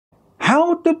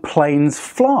do planes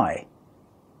fly?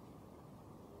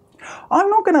 I'm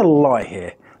not going to lie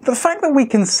here. The fact that we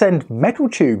can send metal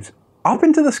tubes up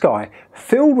into the sky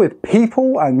filled with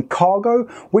people and cargo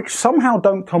which somehow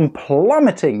don't come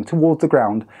plummeting towards the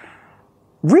ground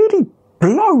really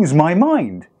blows my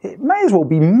mind. It may as well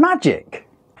be magic.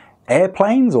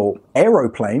 Airplanes, or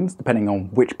aeroplanes, depending on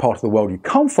which part of the world you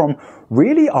come from,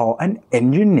 really are an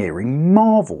engineering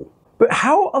marvel. But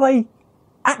how are they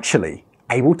actually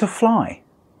able to fly?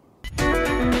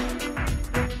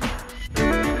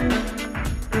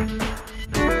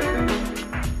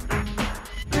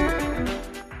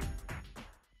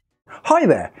 Hi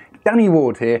there, Danny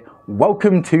Ward here.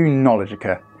 Welcome to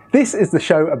Knowledgica. This is the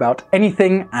show about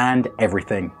anything and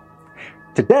everything.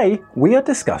 Today we are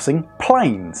discussing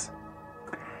planes.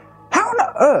 How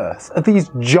on earth are these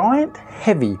giant,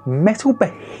 heavy metal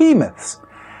behemoths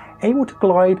able to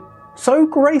glide so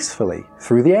gracefully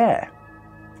through the air?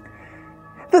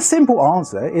 The simple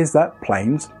answer is that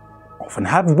planes often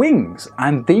have wings,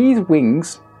 and these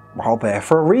wings are there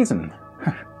for a reason.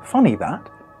 Funny that.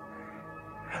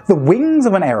 The wings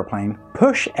of an aeroplane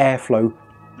push airflow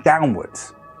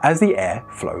downwards as the air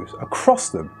flows across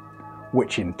them,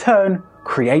 which in turn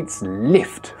creates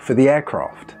lift for the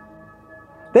aircraft.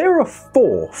 There are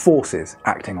four forces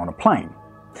acting on a plane.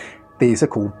 These are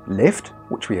called lift,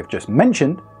 which we have just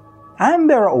mentioned, and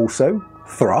there are also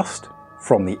thrust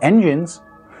from the engines,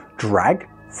 drag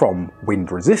from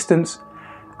wind resistance,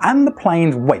 and the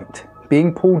plane's weight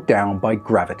being pulled down by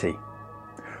gravity.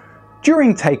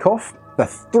 During takeoff, the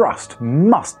thrust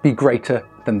must be greater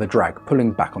than the drag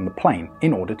pulling back on the plane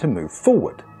in order to move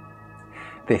forward.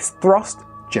 This thrust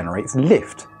generates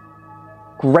lift,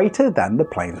 greater than the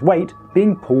plane's weight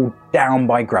being pulled down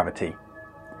by gravity.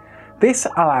 This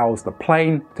allows the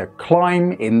plane to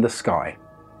climb in the sky.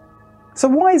 So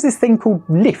why is this thing called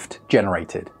lift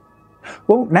generated?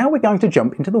 Well, now we're going to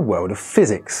jump into the world of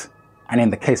physics. And in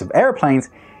the case of aeroplanes,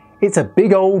 it's a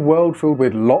big old world filled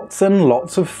with lots and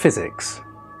lots of physics.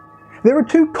 There are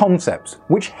two concepts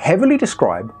which heavily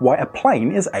describe why a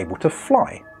plane is able to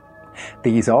fly.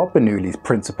 These are Bernoulli's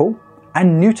principle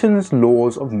and Newton's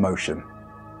laws of motion.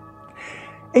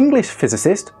 English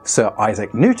physicist Sir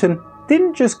Isaac Newton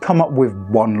didn't just come up with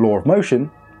one law of motion.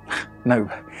 No,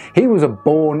 he was a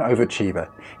born overachiever.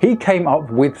 He came up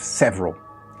with several.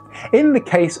 In the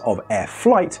case of air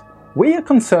flight, we are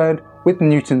concerned with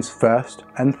Newton's first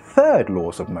and third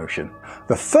laws of motion.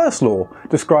 The first law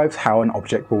describes how an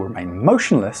object will remain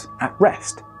motionless at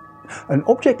rest. An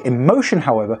object in motion,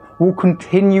 however, will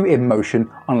continue in motion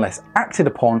unless acted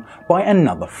upon by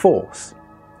another force.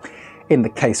 In the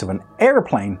case of an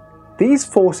aeroplane, these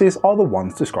forces are the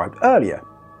ones described earlier: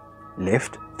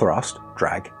 lift, thrust,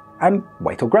 drag, and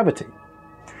weight or gravity.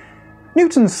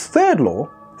 Newton's third law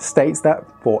states that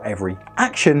for every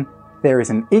action, there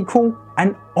is an equal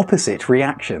and opposite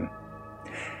reaction.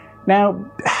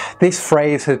 Now, this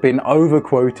phrase has been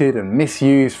overquoted and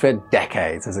misused for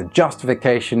decades as a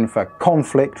justification for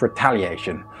conflict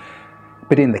retaliation.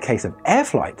 But in the case of air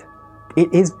flight,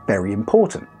 it is very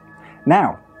important.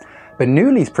 Now,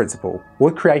 Bernoulli's principle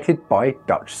was created by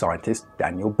Dutch scientist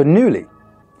Daniel Bernoulli.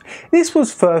 This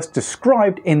was first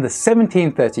described in the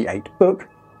 1738 book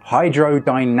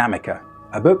Hydrodynamica,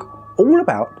 a book all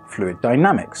about fluid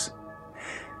dynamics.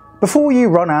 Before you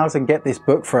run out and get this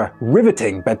book for a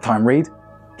riveting bedtime read,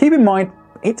 keep in mind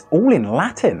it's all in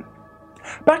Latin.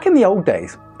 Back in the old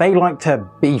days, they liked to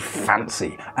be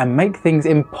fancy and make things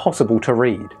impossible to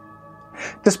read.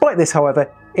 Despite this,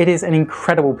 however, it is an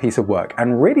incredible piece of work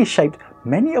and really shaped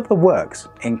many of the works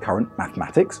in current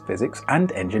mathematics, physics,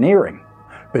 and engineering.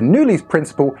 Bernoulli's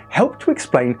principle helped to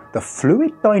explain the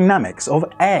fluid dynamics of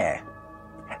air.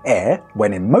 Air,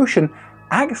 when in motion,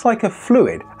 acts like a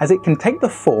fluid as it can take the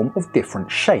form of different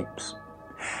shapes.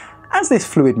 As this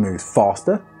fluid moves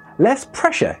faster, less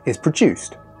pressure is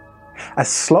produced. A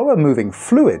slower moving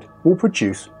fluid will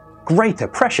produce greater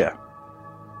pressure.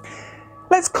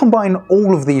 Let's combine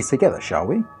all of these together, shall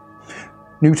we?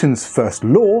 Newton's first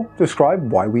law described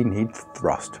why we need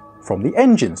thrust from the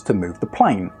engines to move the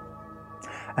plane.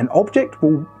 An object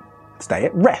will stay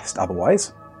at rest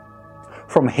otherwise.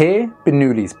 From here,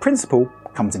 Bernoulli's principle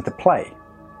comes into play.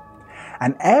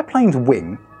 An airplane's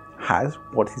wing has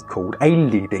what is called a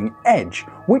leading edge,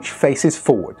 which faces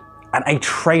forward, and a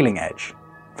trailing edge,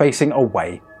 facing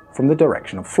away from the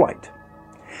direction of flight.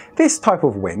 This type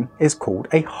of wing is called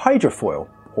a hydrofoil,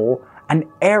 or an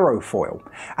aerofoil,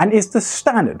 and is the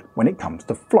standard when it comes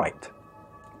to flight.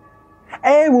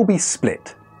 Air will be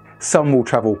split. Some will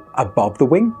travel above the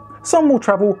wing, some will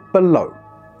travel below.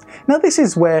 Now this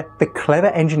is where the clever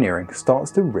engineering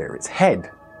starts to rear its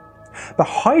head. The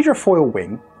hydrofoil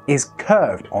wing is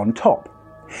curved on top.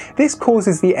 This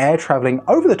causes the air travelling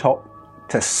over the top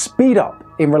to speed up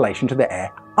in relation to the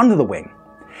air under the wing.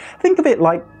 Think of it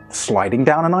like sliding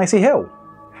down an icy hill.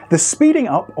 The speeding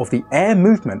up of the air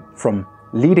movement from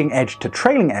leading edge to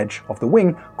trailing edge of the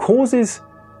wing causes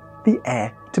the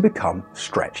air to become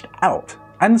stretched out,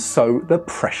 and so the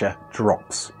pressure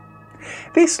drops.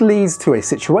 This leads to a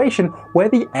situation where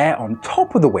the air on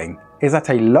top of the wing is at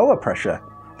a lower pressure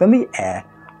than the air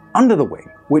under the wing,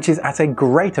 which is at a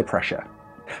greater pressure.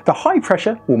 The high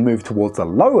pressure will move towards the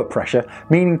lower pressure,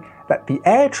 meaning that the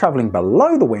air travelling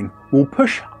below the wing will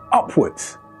push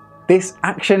upwards. This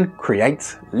action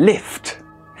creates lift.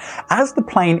 As the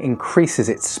plane increases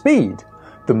its speed,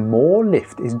 the more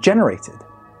lift is generated.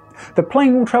 The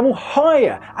plane will travel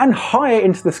higher and higher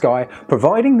into the sky,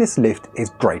 providing this lift is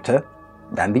greater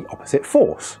than the opposite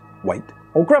force, weight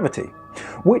or gravity,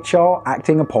 which are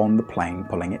acting upon the plane,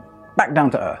 pulling it back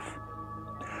down to Earth.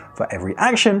 For every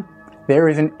action, there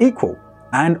is an equal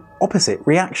and opposite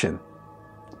reaction.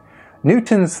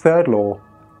 Newton's third law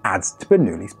adds to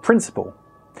Bernoulli's principle.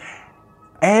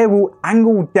 Air will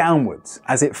angle downwards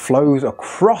as it flows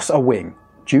across a wing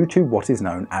due to what is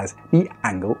known as the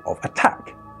angle of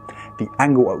attack, the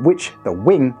angle at which the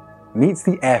wing meets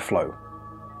the airflow.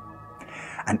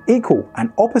 An equal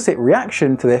and opposite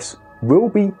reaction to this will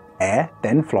be air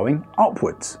then flowing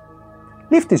upwards.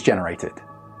 Lift is generated.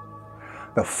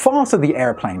 The faster the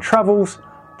aeroplane travels,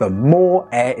 the more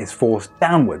air is forced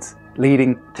downwards,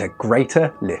 leading to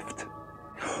greater lift.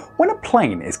 When a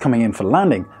plane is coming in for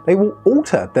landing, they will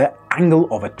alter their angle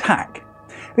of attack.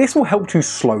 This will help to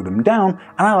slow them down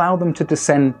and allow them to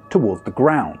descend towards the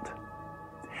ground.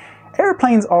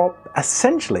 Aeroplanes are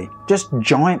essentially just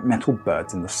giant metal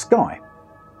birds in the sky.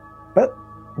 But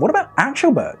what about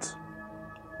actual birds?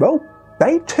 Well,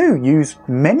 they too use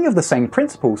many of the same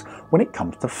principles when it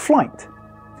comes to flight.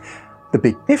 The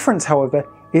big difference, however,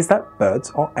 is that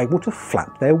birds are able to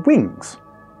flap their wings.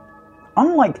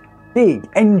 Unlike big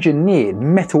engineered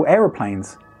metal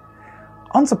aeroplanes,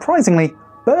 unsurprisingly,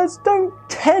 birds don't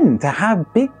tend to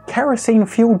have big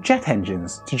kerosene-fueled jet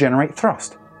engines to generate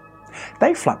thrust.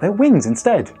 They flap their wings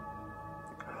instead.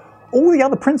 All the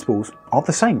other principles are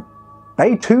the same.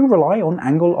 They too rely on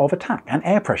angle of attack and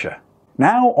air pressure.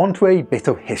 Now onto a bit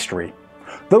of history.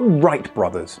 The Wright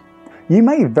Brothers. You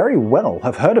may very well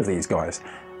have heard of these guys.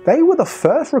 They were the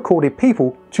first recorded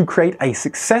people to create a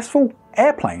successful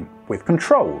airplane with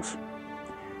controls.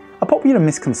 A popular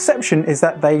misconception is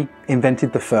that they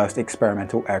invented the first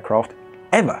experimental aircraft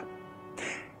ever.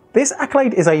 This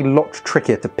accolade is a lot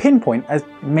trickier to pinpoint as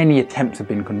many attempts have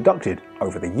been conducted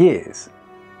over the years.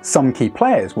 Some key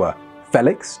players were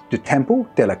Felix de Temple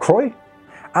Delacroix,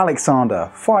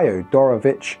 Alexander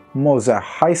Fyodorovich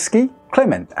Mozhaisky,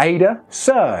 Clement Ader,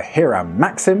 Sir Hiram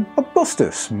Maxim,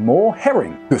 Augustus Moore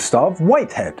Herring, Gustav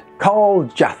Whitehead, Carl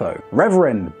Jatho,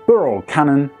 Reverend Burrell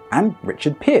Cannon, and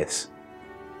Richard Pearse.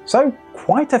 So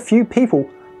quite a few people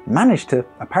managed to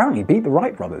apparently beat the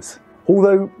Wright brothers.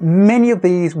 Although many of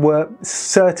these were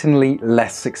certainly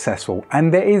less successful,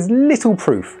 and there is little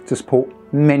proof to support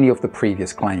many of the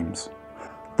previous claims.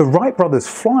 The Wright brothers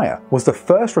flyer was the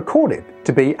first recorded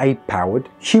to be a powered,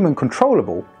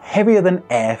 human-controllable,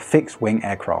 heavier-than-air fixed-wing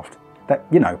aircraft that,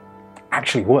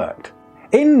 actually worked.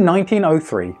 In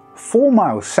 1903, 4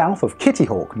 miles south of Kitty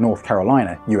Hawk, North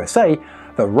Carolina, USA,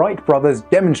 the Wright brothers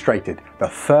demonstrated the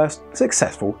first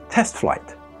successful test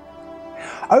flight.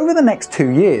 Over the next 2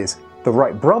 years, the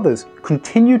Wright brothers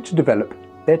continued to develop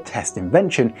their test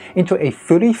invention into a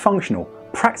fully functional,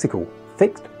 practical,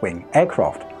 fixed-wing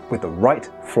aircraft with the Wright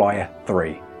Flyer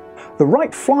 3. The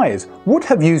Wright Flyers would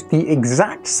have used the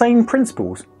exact same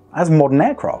principles as modern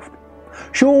aircraft.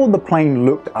 Sure, the plane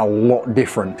looked a lot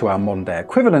different to our modern day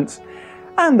equivalents,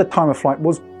 and the time of flight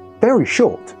was very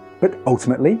short, but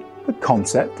ultimately the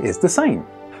concept is the same.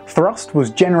 Thrust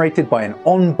was generated by an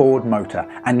onboard motor,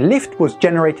 and lift was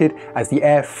generated as the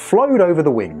air flowed over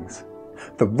the wings.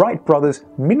 The Wright brothers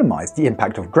minimized the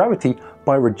impact of gravity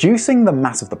by reducing the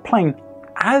mass of the plane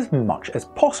as much as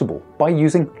possible by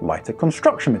using lighter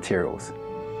construction materials.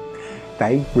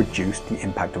 They reduced the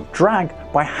impact of drag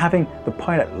by having the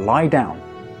pilot lie down.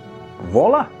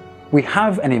 Voila! We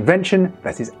have an invention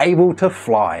that is able to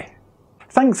fly.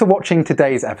 Thanks for watching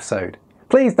today's episode.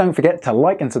 Please don't forget to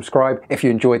like and subscribe if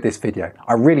you enjoyed this video.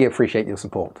 I really appreciate your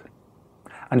support.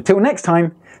 Until next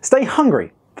time, stay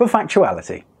hungry for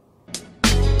factuality.